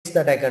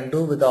that I can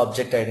do with the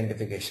object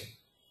identification.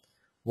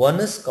 One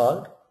is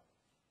called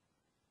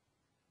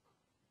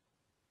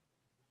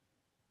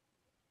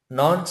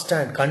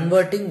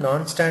converting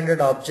non-standard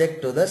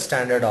object to the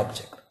standard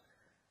object.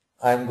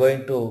 I am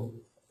going to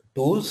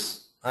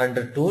tools,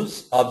 under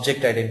tools,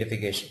 object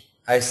identification.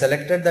 I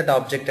selected that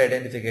object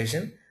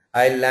identification.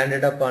 I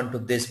landed up onto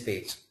this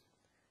page.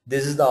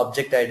 This is the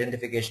object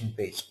identification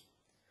page.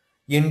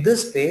 In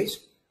this page,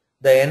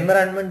 the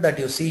environment that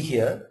you see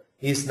here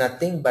is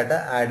nothing but an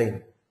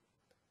add-in.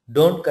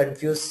 Don't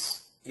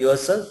confuse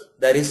yourself.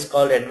 There is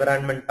called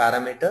environment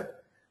parameter,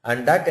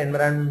 and that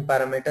environment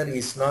parameter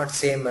is not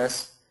same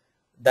as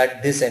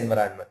that this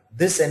environment.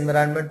 This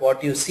environment,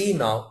 what you see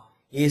now,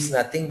 is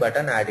nothing but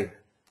an add-in.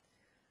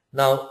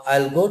 Now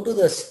I'll go to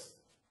the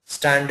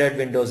standard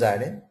Windows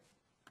add-in.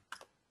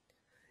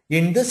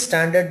 In this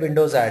standard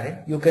Windows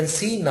add-in, you can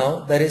see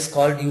now there is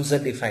called user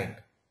defined.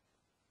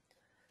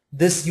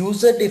 This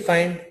user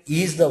defined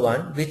is the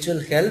one which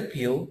will help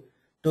you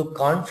to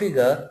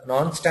configure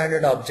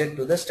non-standard object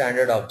to the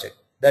standard object.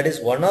 That is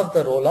one of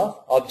the role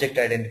of object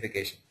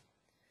identification.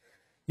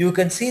 You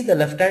can see the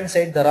left hand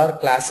side there are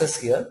classes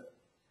here.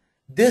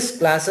 These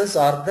classes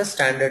are the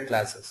standard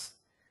classes.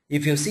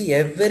 If you see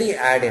every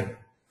add-in,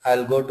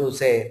 I'll go to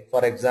say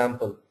for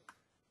example,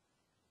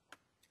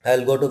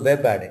 I'll go to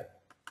web add-in.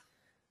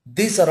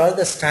 These are all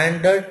the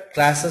standard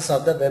classes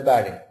of the web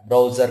add-in.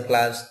 Browser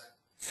class,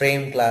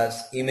 frame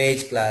class,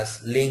 image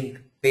class, link,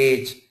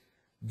 page,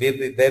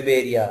 web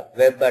area,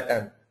 web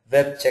button,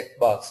 web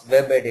checkbox,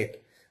 web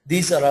edit.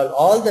 These are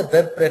all the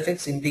web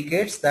prefix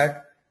indicates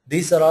that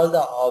these are all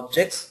the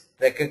objects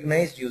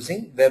recognized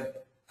using web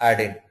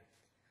add-in.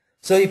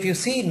 So if you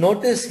see,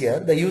 notice here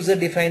the user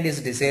defined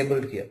is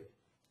disabled here.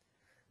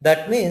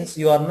 That means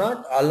you are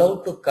not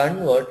allowed to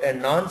convert a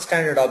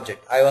non-standard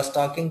object. I was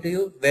talking to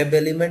you, web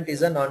element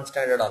is a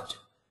non-standard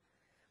object.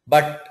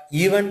 But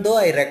even though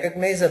I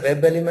recognize a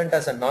web element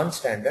as a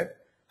non-standard,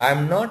 I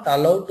am not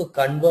allowed to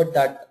convert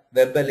that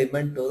web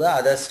element to the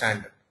other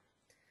standard.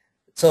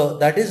 So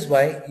that is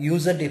why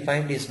user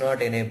defined is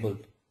not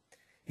enabled.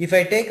 If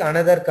I take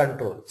another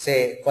control,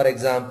 say for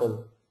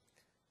example,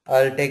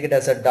 I'll take it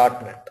as a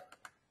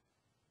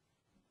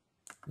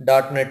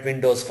 .NET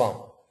Windows Form.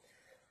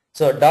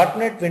 So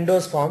 .NET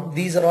Windows Form,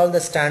 these are all the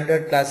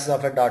standard classes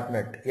of a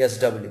 .NET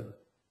SW.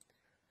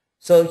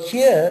 So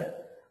here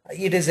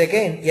it is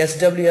again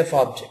SWF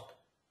object.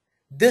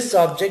 This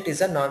object is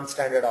a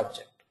non-standard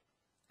object,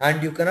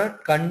 and you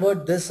cannot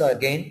convert this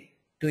again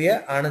to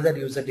another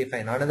user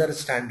defined, another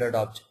standard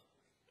object.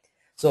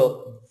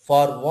 So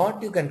for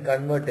what you can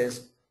convert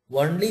is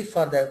only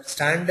for the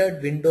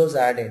standard Windows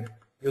add-in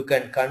you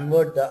can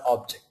convert the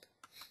object.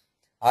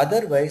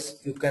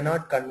 Otherwise you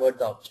cannot convert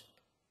the object.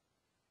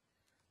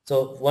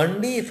 So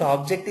only if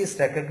object is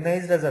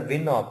recognized as a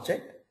Win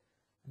object,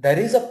 there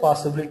is a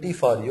possibility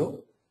for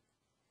you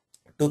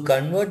to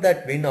convert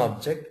that Win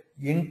object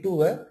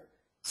into a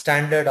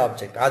standard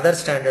object, other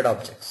standard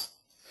objects,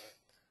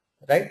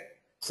 right?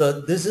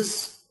 So this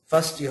is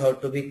first you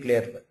have to be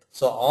clear with.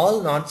 So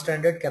all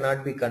non-standard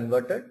cannot be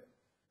converted.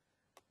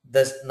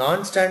 The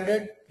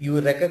non-standard you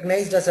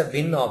recognized as a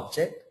Win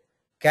object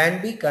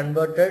can be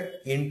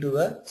converted into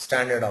a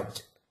standard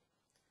object.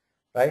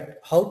 Right?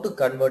 How to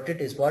convert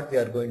it is what we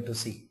are going to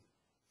see.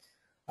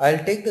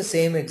 I'll take the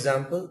same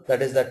example,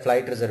 that is that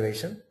flight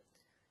reservation.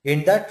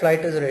 In that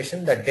flight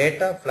reservation, the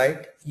data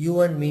flight,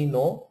 you and me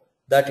know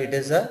that it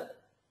is a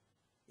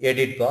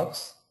edit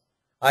box.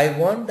 I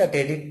want that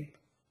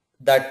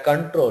that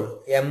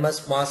control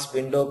MS mask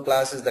window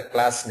class is the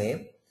class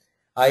name.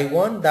 I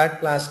want that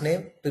class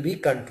name to be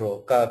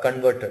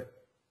converted.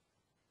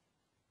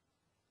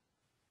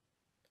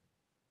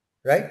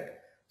 Right?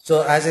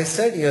 So as I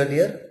said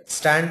earlier,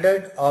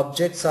 standard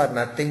objects are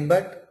nothing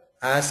but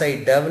as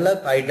I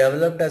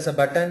developed as a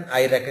button,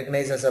 I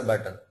recognize as a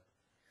button.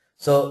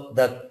 So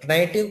the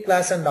native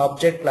class and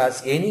object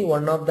class, any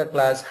one of the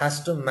class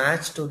has to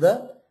match to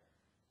the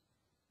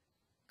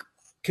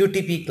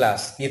QTP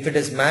class. If it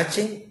is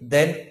matching,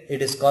 then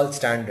it is called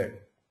standard.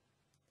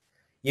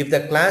 If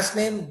the class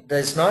name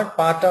is not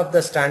part of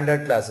the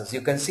standard classes,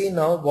 you can see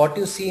now what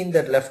you see in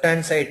the left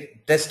hand side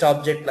test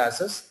object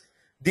classes.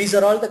 These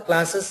are all the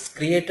classes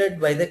created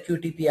by the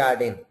QTP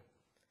add-in,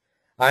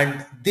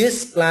 and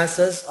these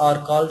classes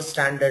are called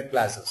standard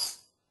classes.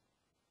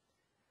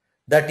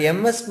 That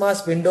MS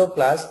Mask window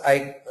class,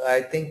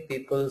 I think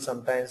people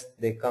sometimes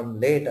they come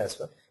late as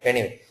well.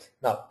 Anyway,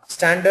 now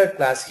standard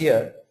class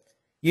here.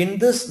 In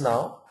this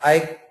now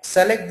I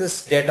select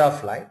this data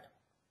flight.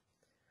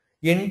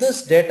 In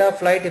this data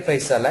flight, if I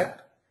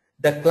select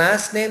the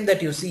class name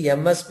that you see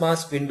MS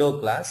Mask window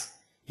class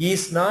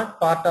is not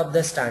part of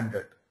the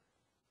standard.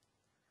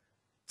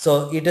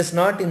 So it is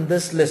not in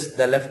this list.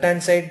 The left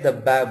hand side, the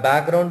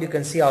background, you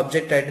can see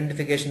object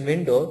identification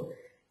window.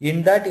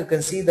 In that you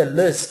can see the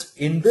list.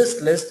 In this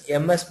list,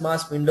 MS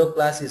Mask window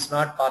class is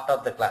not part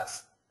of the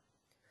class.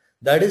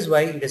 That is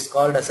why it is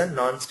called as a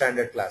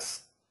non-standard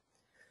class.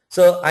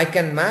 So I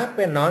can map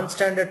a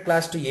non-standard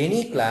class to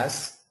any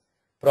class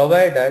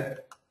provided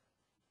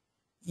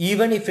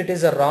Even if it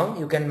is a wrong,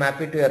 you can map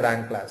it to a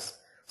rank class.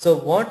 So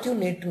what you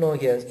need to know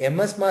here is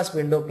MS Mask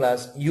window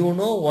class. You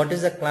know what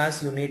is the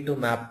class you need to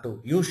map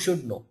to. You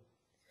should know.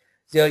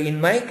 So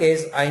in my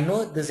case, I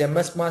know this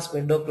MS Mask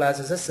window class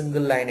is a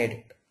single line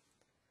edit.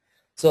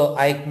 So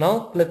I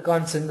now click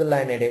on single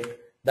line edit.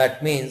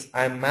 That means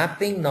I am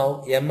mapping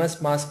now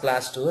MS Mask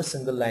class to a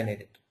single line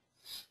edit.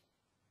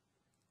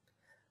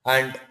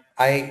 And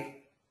I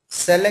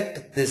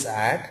select this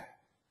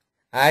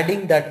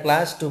adding that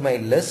class to my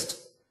list.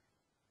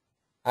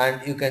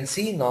 And you can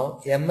see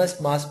now MS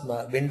Mask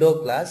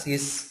window class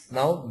is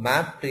now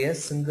mapped to a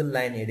single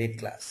line edit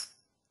class.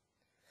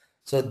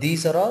 So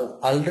these are all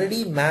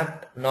already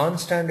mapped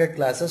non-standard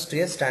classes to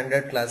a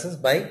standard classes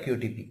by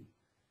QTP.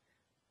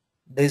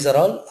 These are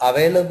all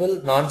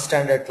available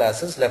non-standard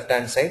classes. Left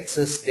hand side,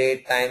 sys,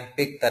 date, time,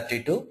 pick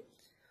 32.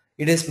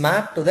 It is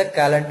mapped to the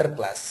calendar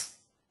class.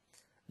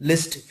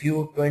 List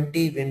view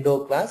 20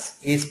 window class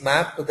is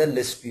mapped to the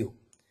list view.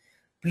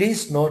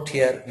 Please note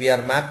here we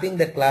are mapping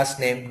the class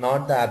name,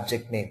 not the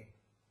object name.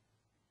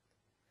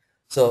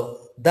 So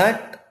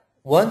that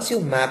once you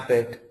map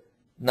it,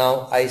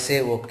 now I say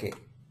OK.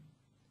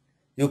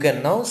 You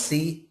can now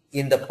see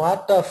in the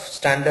part of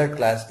standard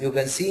class, you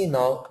can see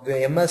now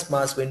the MS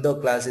Mask window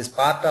class is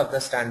part of the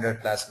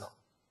standard class now.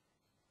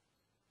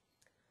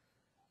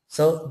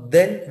 So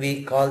then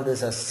we call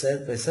this as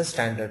a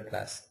standard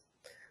class.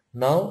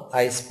 Now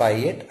I spy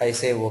it. I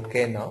say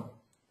OK now.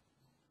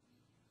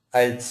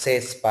 I'll say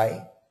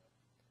spy.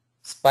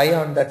 Spy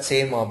on that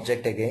same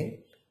object again.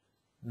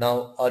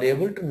 Now are you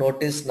able to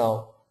notice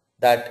now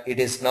that it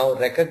is now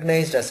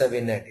recognized as a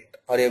WinEdit?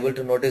 Are you able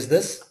to notice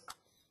this?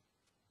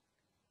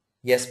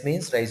 Yes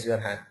means raise your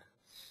hand.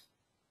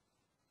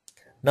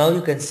 Now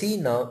you can see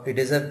now it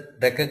is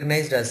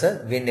recognized as a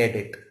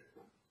WinEdit.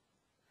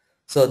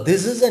 So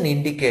this is an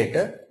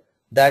indicator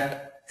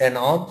that an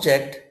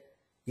object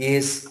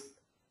is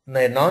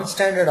a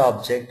non-standard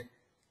object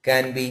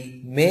can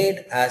be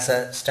made as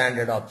a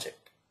standard object.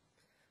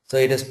 So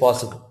it is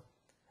possible.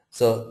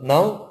 So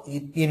now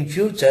in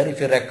future if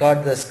you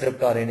record the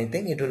script or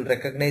anything, it will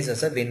recognize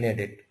as a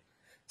WinEdit.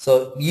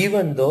 So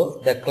even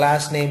though the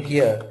class name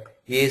here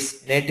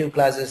is native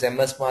class is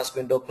MS Mask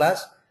window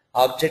class,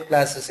 object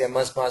class is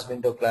MS Mask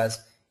window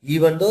class,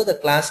 even though the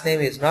class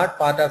name is not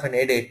part of an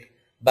edit,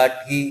 but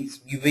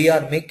we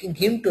are making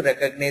him to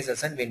recognize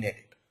as an WinEdit.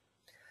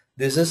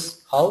 This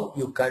is how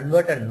you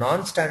convert a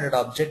non-standard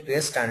object to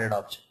a standard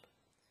object.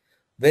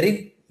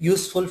 Very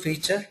useful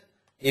feature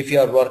if you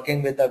are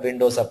working with a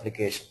Windows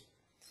application.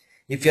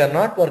 If you are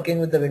not working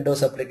with the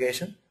Windows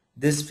application,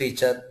 this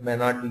feature may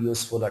not be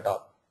useful at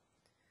all.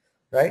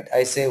 Right?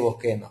 I say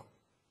OK now.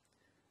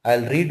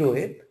 I'll redo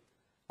it.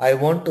 I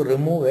want to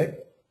remove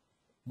it.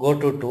 Go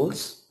to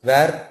tools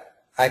where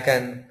I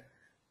can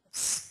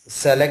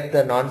select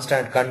the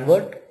non-standard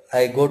convert.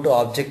 I go to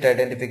object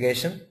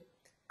identification.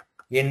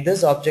 In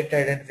this object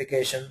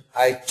identification,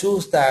 I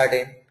choose the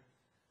add-in.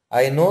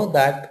 I know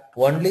that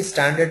only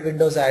standard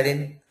Windows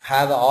add-in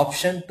have an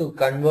option to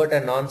convert a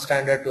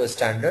non-standard to a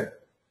standard.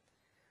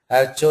 I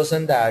have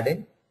chosen the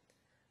add-in.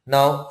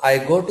 Now I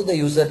go to the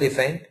user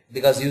defined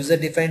because user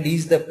defined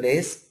is the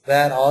place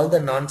where all the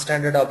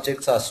non-standard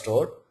objects are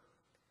stored.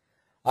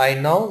 I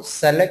now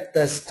select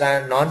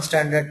the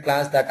non-standard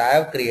class that I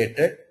have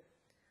created.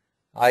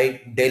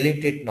 I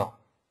delete it now.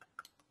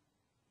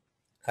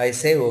 I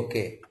say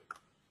OK.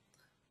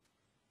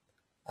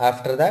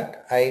 After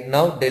that, I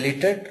now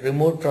delete it,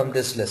 removed from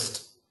this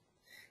list.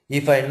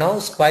 If I now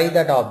spy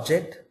that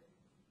object,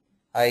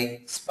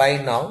 I spy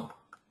now,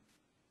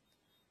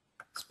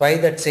 spy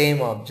that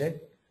same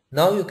object.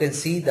 Now you can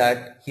see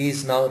that he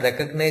is now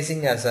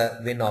recognizing as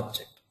a Win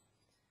object.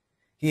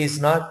 He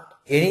is not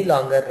any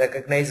longer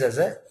recognized as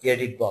a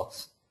edit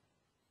box.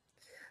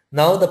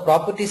 Now the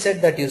property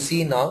set that you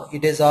see now,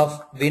 it is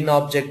of Win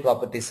object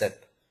property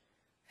set.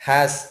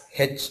 Has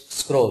H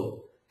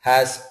scroll,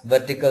 has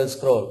vertical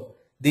scroll.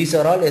 These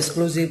are all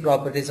exclusive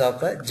properties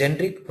of a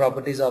generic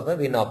properties of a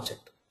Win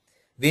object.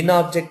 Win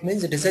object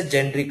means it is a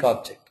generic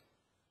object.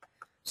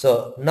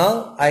 So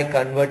now I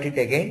convert it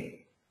again.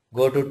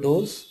 Go to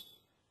tools.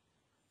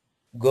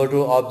 Go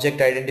to object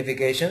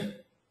identification.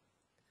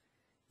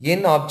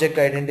 In object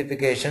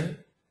identification,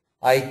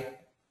 I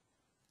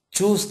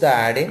choose the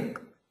add-in.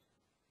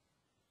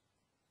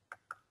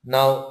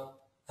 Now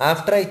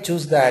after I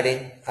choose the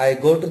add-in, I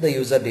go to the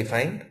user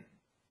defined.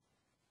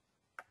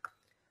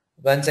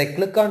 Once I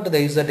click on to the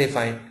user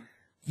defined,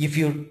 if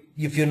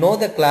you know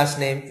the class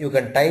name, you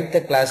can type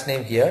the class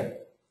name here.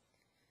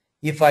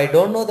 If I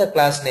don't know the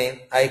class name,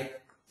 I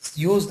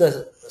use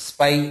the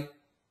spy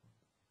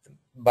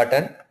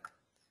button.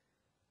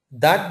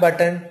 That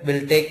button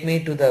will take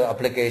me to the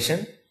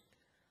application.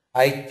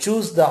 I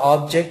choose the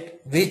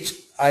object which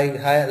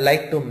I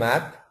like to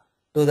map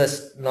to the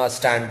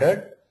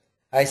standard.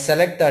 I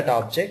select that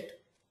object.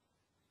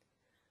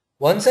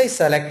 Once I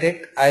select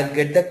it, I'll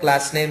get the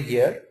class name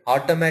here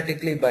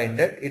automatically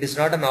binded. It is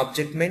not an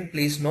object main.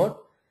 Please note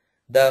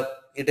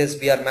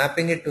we are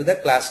mapping it to the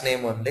class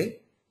name only.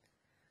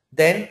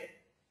 Then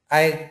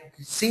I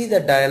see the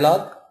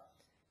dialog.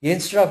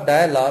 Instead of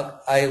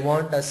dialog, I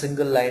want a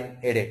single line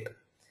edit.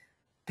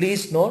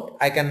 Please note,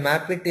 I can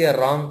map it to a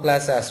wrong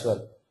class as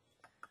well.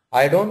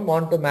 I don't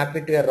want to map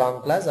it to a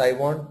wrong class. I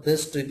want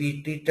this to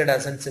be treated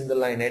as a single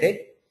line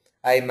edit.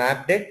 I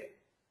mapped it.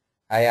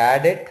 I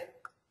add it.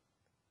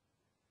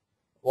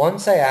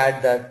 Once I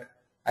add that,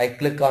 I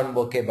click on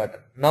OK button.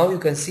 Now you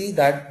can see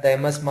that the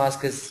MS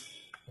mask is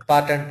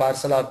part and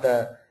parcel of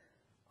the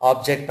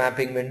object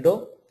mapping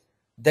window.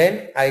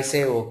 Then I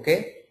say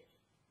OK.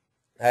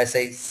 As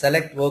I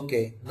select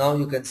OK, now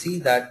you can see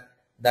that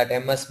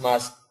MS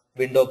mask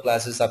window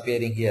class is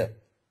appearing here.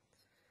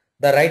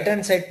 The right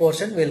hand side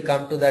portion will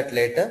come to that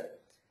later.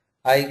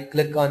 I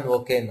click on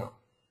OK now.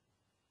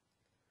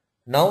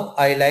 Now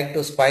I like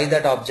to spy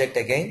that object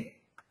again.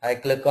 I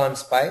click on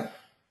spy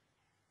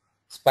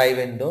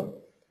window,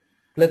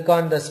 click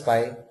on the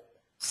spy,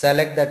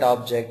 select that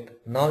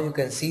object. Now you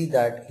can see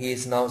that he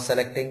is now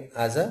selecting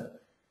as a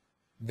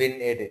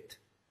Win edit.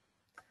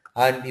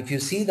 And if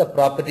you see the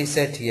property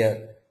set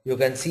here, you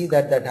can see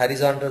that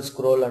horizontal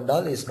scroll and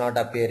all is not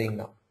appearing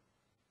now.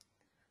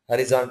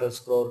 Horizontal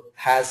scroll,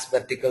 has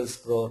vertical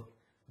scroll,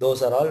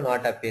 those are all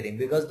not appearing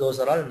because those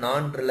are all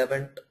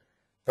non-relevant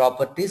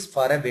properties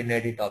for a Win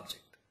edit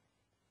object.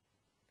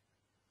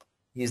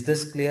 Is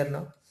this clear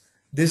now?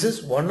 This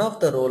is one of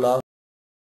the role of